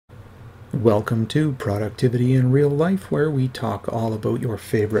Welcome to Productivity in Real Life, where we talk all about your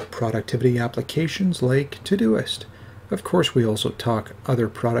favorite productivity applications like Todoist. Of course, we also talk other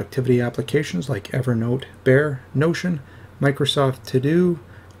productivity applications like Evernote, Bear, Notion, Microsoft To Do,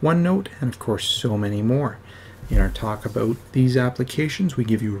 OneNote, and of course so many more. In our talk about these applications, we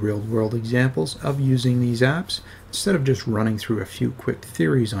give you real-world examples of using these apps instead of just running through a few quick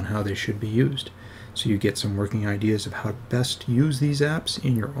theories on how they should be used. So you get some working ideas of how to best use these apps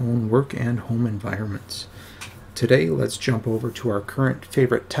in your own work and home environments. Today, let's jump over to our current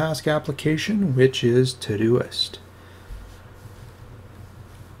favorite task application, which is Todoist.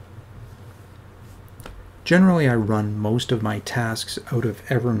 Generally, I run most of my tasks out of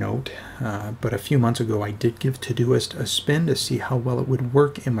Evernote, but a few months ago I did give Todoist a spin to see how well it would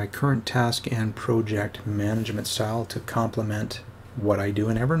work in my current task and project management style to complement what I do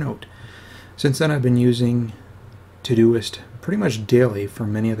in Evernote. Since then, I've been using Todoist pretty much daily for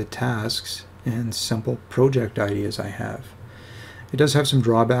many of the tasks and simple project ideas I have. It does have some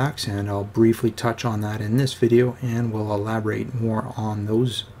drawbacks, and I'll briefly touch on that in this video, and we'll elaborate more on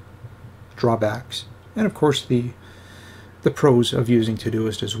those drawbacks and of course the pros of using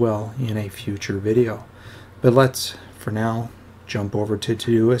Todoist as well in a future video. But let's, for now, jump over to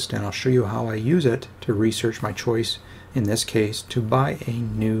Todoist, and I'll show you how I use it to research my choice, in this case, to buy a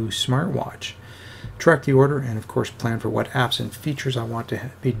new smartwatch. Track the order and of course plan for what apps and features I want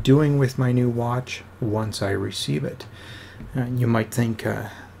to be doing with my new watch once I receive it. You might think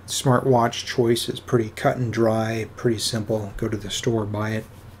smartwatch choice is pretty cut and dry, pretty simple. Go to the store, buy it,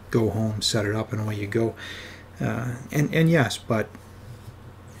 go home, set it up, and away you go. And yes, but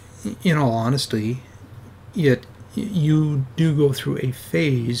in all honesty, you do go through a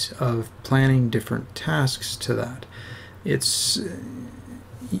phase of planning different tasks to that. It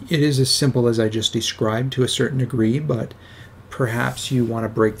is as simple as I just described to a certain degree, but perhaps you want to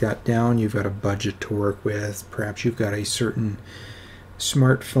break that down. You've got a budget to work with. Perhaps you've got a certain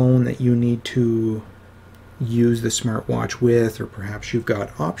smartphone that you need to use the smartwatch with, or perhaps you've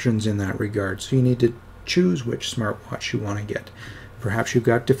got options in that regard. So you need to choose which smartwatch you want to get. Perhaps you've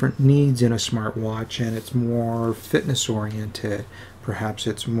got different needs in a smartwatch and it's more fitness oriented. Perhaps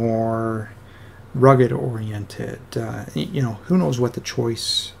it's more rugged oriented. Who knows what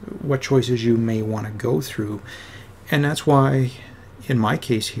choices you may want to go through. And that's why in my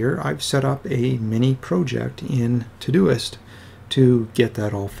case here I've set up a mini project in Todoist to get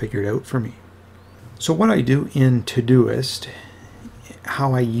that all figured out for me. So what I do in Todoist,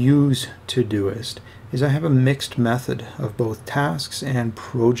 how I use Todoist, is I have a mixed method of both tasks and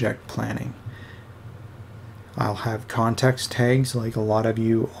project planning. I'll have context tags like a lot of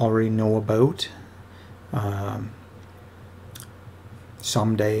you already know about.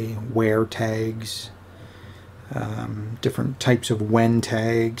 Someday, where tags, different types of when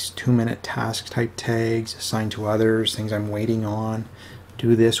tags, 2-minute task type tags, assigned to others, things I'm waiting on,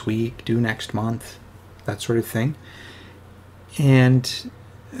 do this week, do next month, that sort of thing. And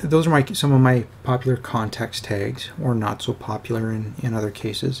those are some of my popular context tags, or not so popular in other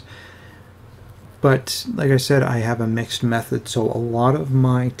cases. But like I said, I have a mixed method, so a lot of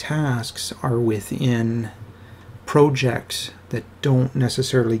my tasks are within projects that don't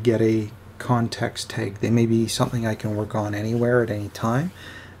necessarily get a context tag. They may be something I can work on anywhere at any time,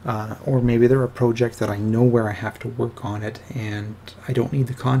 or maybe they're a project that I know where I have to work on it and I don't need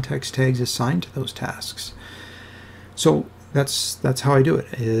the context tags assigned to those tasks. So that's how I do it,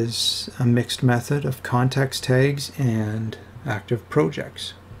 is a mixed method of context tags and active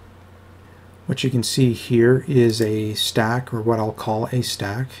projects. What you can see here is a stack, or what I'll call a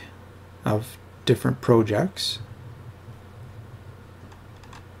stack, of different projects.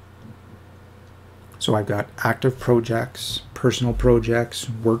 So I've got active projects, personal projects,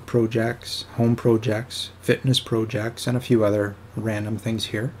 work projects, home projects, fitness projects, and a few other random things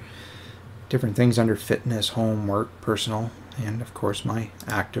here. Different things under fitness, home, work, personal, and of course my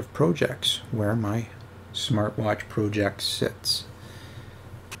active projects, where my smartwatch project sits.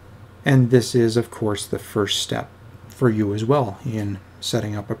 And this is, of course, the first step for you as well in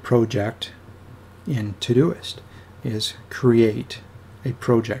setting up a project in Todoist, is create a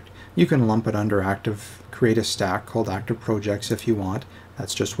project. You can lump it under create a stack called active projects if you want.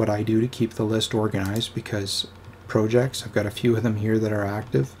 That's just what I do to keep the list organized, because projects, I've got a few of them here that are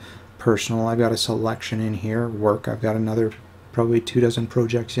active. Personal, I've got a selection in here. Work, I've got another probably 24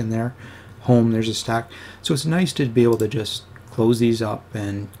 projects in there. Home, there's a stack. So it's nice to be able to just close these up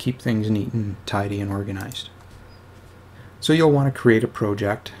and keep things neat and tidy and organized. So you'll want to create a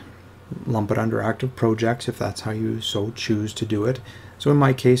project, lump it under active projects if that's how you so choose to do it. So in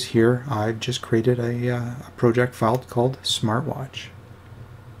my case here, I've just created a project file called Smartwatch.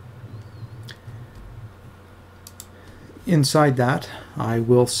 inside that, I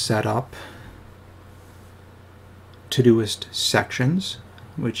will set up Todoist sections,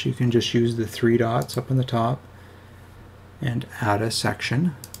 which you can just use the 3 dots up on the top and add a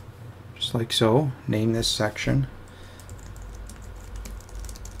section, just like so. Name this section.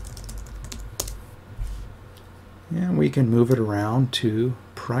 And we can move it around to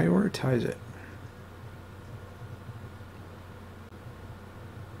prioritize it.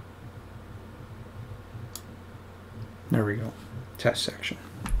 There we go, test section.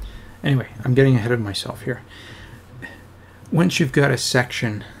 Anyway, I'm getting ahead of myself here. Once you've got a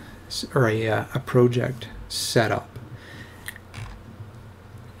section or a project set up,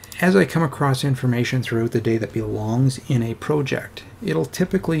 as I come across information throughout the day that belongs in a project, it'll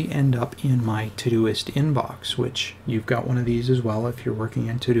typically end up in my Todoist inbox, which you've got one of these as well if you're working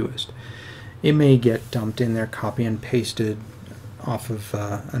in Todoist. It may get dumped in there, copy and pasted off of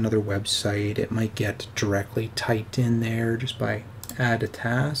another website. It might get directly typed in there just by add a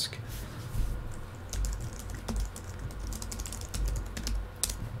task.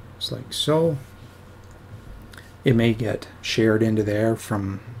 Just like so. It may get shared into there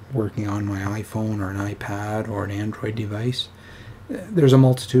from working on my iPhone or an iPad or an Android device. There's a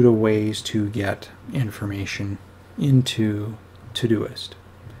multitude of ways to get information into Todoist.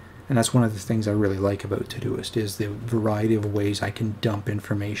 And that's one of the things I really like about Todoist, is the variety of ways I can dump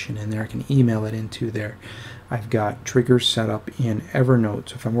information in there. I can email it into there. I've got triggers set up in Evernote.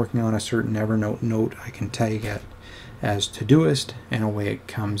 So if I'm working on a certain Evernote note, I can tag it as Todoist, and away it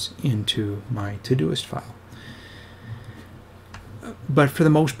comes into my Todoist file. But for the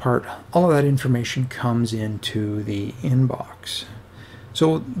most part, all of that information comes into the inbox.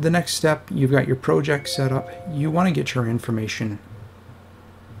 So the next step, you've got your project set up. You want to get your information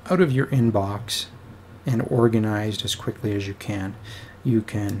out of your inbox and organized as quickly as you can. You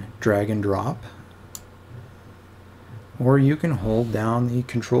can drag and drop, or you can hold down the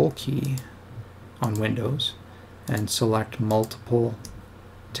Control key on Windows and select multiple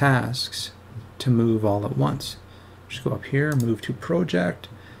tasks to move all at once. Just go up here, move to Project,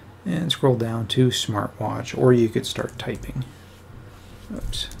 and scroll down to Smartwatch, or you could start typing.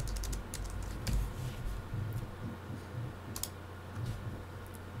 Oops.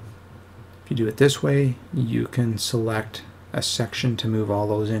 If you do it this way, you can select a section to move all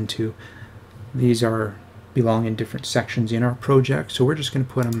those into. These belong in different sections in our project, so we're just going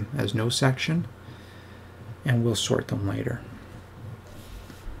to put them as no section, and we'll sort them later.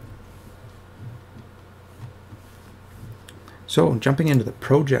 So jumping into the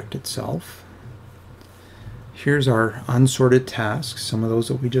project itself, here's our unsorted tasks, some of those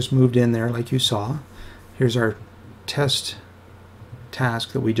that we just moved in there like you saw. Here's our test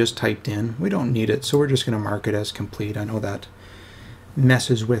task that we just typed in. We don't need it, so we're just going to mark it as complete. I know that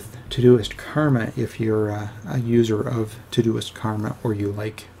messes with Todoist Karma if you're a user of Todoist Karma or you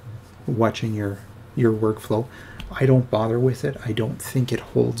like watching your workflow. I don't bother with it. I don't think it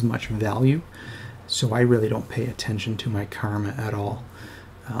holds much value. So I really don't pay attention to my karma at all.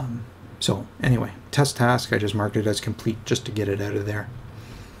 So anyway, test task, I just marked it as complete just to get it out of there.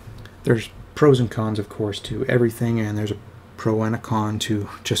 There's pros and cons, of course, to everything, and there's a pro and a con to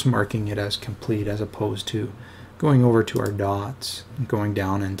just marking it as complete as opposed to going over to our dots, going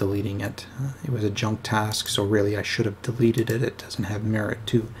down and deleting it. It was a junk task, so really I should have deleted it. It doesn't have merit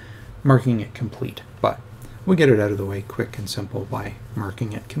to marking it complete, but we'll get it out of the way quick and simple by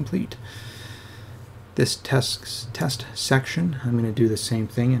marking it complete. This test section, I'm going to do the same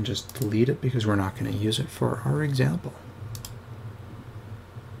thing and just delete it because we're not going to use it for our example.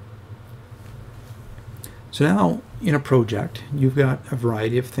 So now in a project, you've got a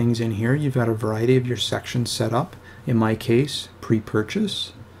variety of things in here. You've got a variety of your sections set up. In my case,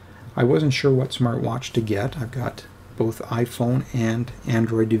 pre-purchase. I wasn't sure what smartwatch to get. I've got both iPhone and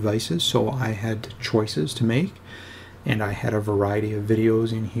Android devices, so I had choices to make. And I had a variety of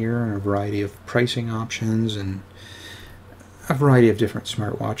videos in here and a variety of pricing options and a variety of different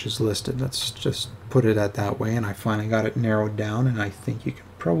smartwatches listed. Let's just put it at that way, and I finally got it narrowed down, and I think you can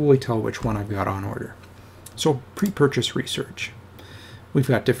probably tell which one I've got on order. So pre-purchase research. We've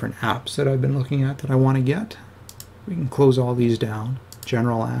got different apps that I've been looking at that I want to get. We can close all these down.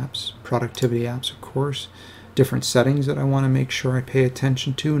 General apps, productivity apps, of course. Different settings that I want to make sure I pay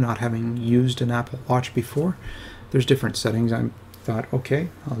attention to, not having used an Apple Watch before. There's different settings. I thought, okay,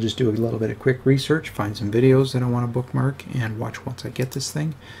 I'll just do a little bit of quick research, find some videos that I want to bookmark and watch once I get this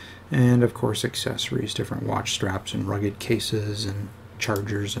thing. And of course accessories, different watch straps and rugged cases and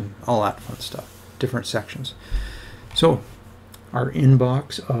chargers and all that fun stuff. Different sections. So our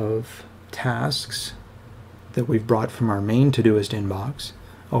inbox of tasks that we've brought from our main Todoist inbox,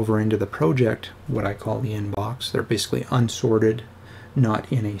 over into the project, what I call the inbox. They're basically unsorted,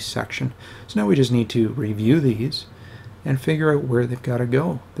 not in a section. So now we just need to review these and figure out where they've got to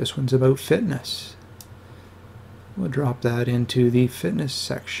go. This one's about fitness. We'll drop that into the fitness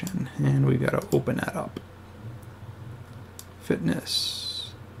section, and we've got to open that up.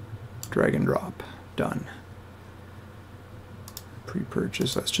 Fitness, drag and drop, done.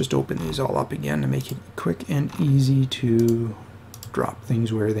 Pre-purchase, let's just open these all up again to make it quick and easy to drop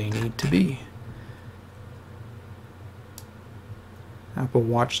things where they need to be. Apple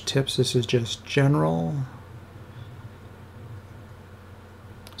Watch tips, this is just general.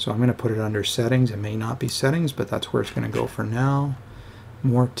 So I'm going to put it under settings. It may not be settings, but that's where it's going to go for now.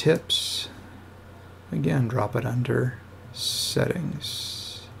 More tips. Again, drop it under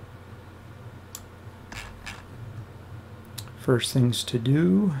settings. First things to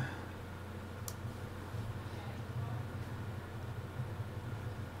do.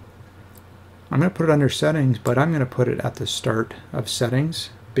 I'm going to put it under settings, but I'm going to put it at the start of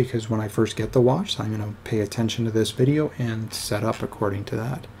settings, because when I first get the watch, I'm going to pay attention to this video and set up according to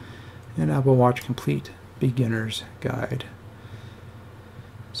that. And Apple Watch Complete Beginner's Guide.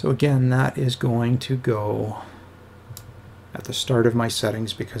 So again, that is going to go at the start of my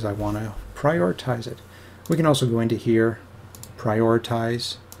settings because I want to prioritize it. We can also go into here,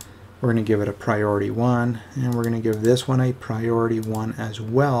 prioritize. We're going to give it a priority 1, and we're going to give this one a priority 1 as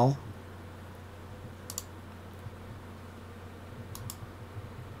well.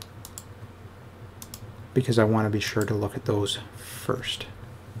 Because I want to be sure to look at those first.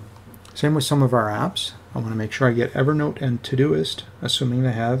 Same with some of our apps. I want to make sure I get Evernote and Todoist, assuming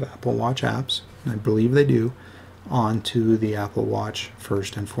they have Apple Watch apps, and I believe they do, onto the Apple Watch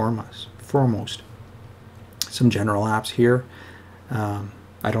first and foremost. Some general apps here.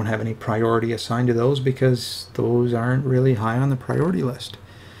 I don't have any priority assigned to those because those aren't really high on the priority list.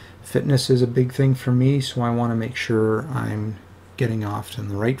 Fitness is a big thing for me, so I want to make sure I'm getting off on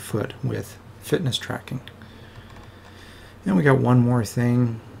the right foot with fitness tracking. And we got one more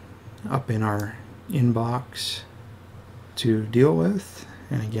thing up in our inbox to deal with,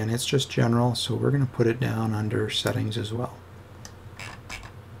 and again, it's just general, so we're going to put it down under settings as well.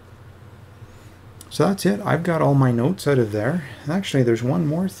 So that's it. I've got all my notes out of there. Actually, there's one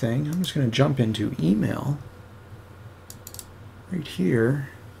more thing. I'm just going to jump into email right here,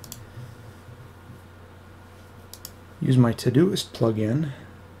 use my Todoist plugin,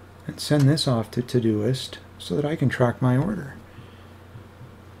 and send this off to Todoist so that I can track my order.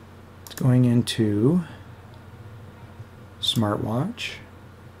 It's going into Smartwatch.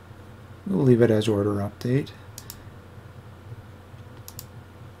 We'll leave it as order update.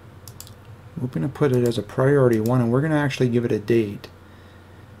 We're going to put it as a priority 1, and we're going to actually give it a date.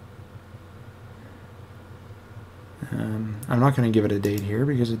 I'm not going to give it a date here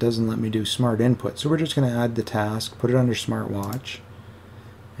because it doesn't let me do smart input. So we're just going to add the task, put it under Smartwatch,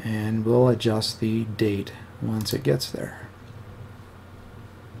 and we'll adjust the date once it gets there.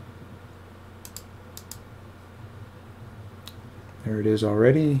 There it is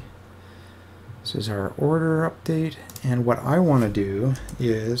already. This is our order update, and what I want to do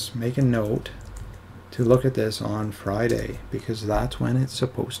is make a note to look at this on Friday because that's when it's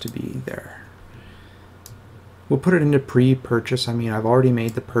supposed to be there. We'll put it into pre-purchase. I mean, I've already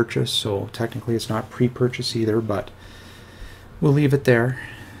made the purchase, so technically it's not pre-purchase either, but we'll leave it there.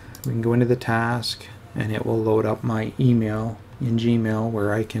 We can go into the task, and it will load up my email in Gmail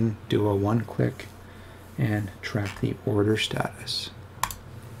where I can do a one-click and track the order status.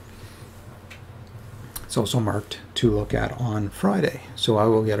 It's also marked to look at on Friday, so I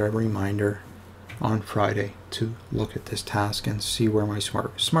will get a reminder on Friday to look at this task and see where my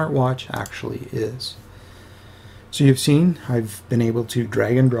smartwatch actually is. So you've seen I've been able to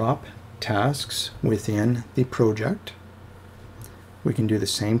drag and drop tasks within the project. We can do the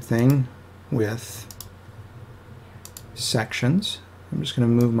same thing with sections. I'm just going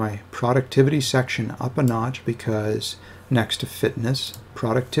to move my productivity section up a notch because next to fitness,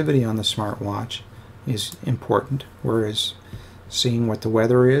 productivity on the smartwatch is important, whereas seeing what the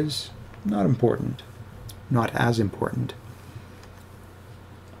weather is, not important, not as important.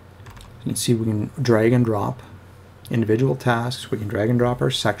 You can see we can drag and drop individual tasks, we can drag and drop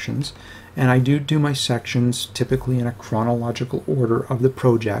our sections, and I do my sections typically in a chronological order of the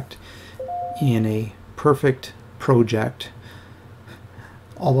project. In a perfect project,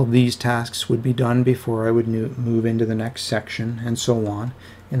 all of these tasks would be done before I would move into the next section, and so on.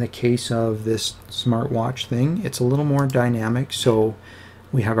 In the case of this smartwatch thing, it's a little more dynamic, so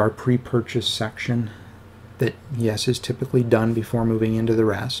we have our pre-purchase section that, yes, is typically done before moving into the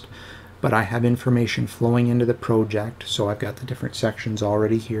rest. but I have information flowing into the project, so I've got the different sections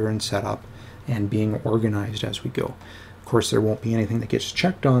already here and set up and being organized as we go. Of course, there won't be anything that gets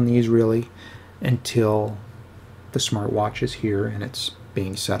checked on these really until the smartwatch is here and it's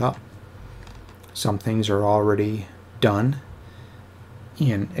being set up. Some things are already done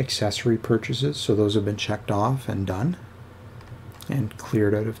in accessory purchases, so those have been checked off and done and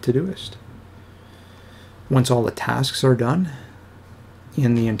cleared out of Todoist. Once all the tasks are done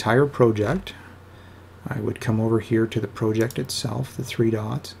in the entire project, I would come over here to the project itself, the three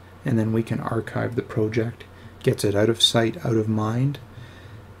dots, and then we can archive the project. Gets it out of sight, out of mind,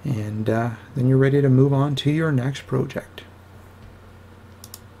 and then you're ready to move on to your next project.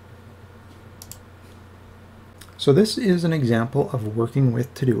 So this is an example of working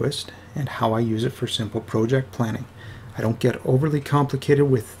with Todoist and how I use it for simple project planning. I don't get overly complicated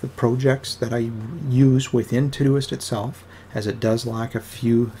with the projects that I use within Todoist itself, as it does lack a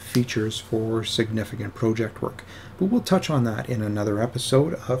few features for significant project work. But we'll touch on that in another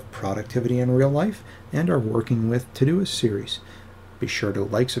episode of Productivity in Real Life and our Working with Todoist series. Be sure to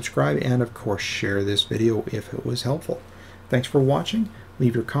like, subscribe, and of course share this video if it was helpful. Thanks for watching.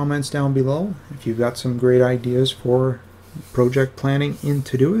 Leave your comments down below. If you've got some great ideas for project planning in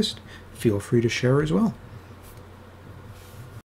Todoist, feel free to share as well.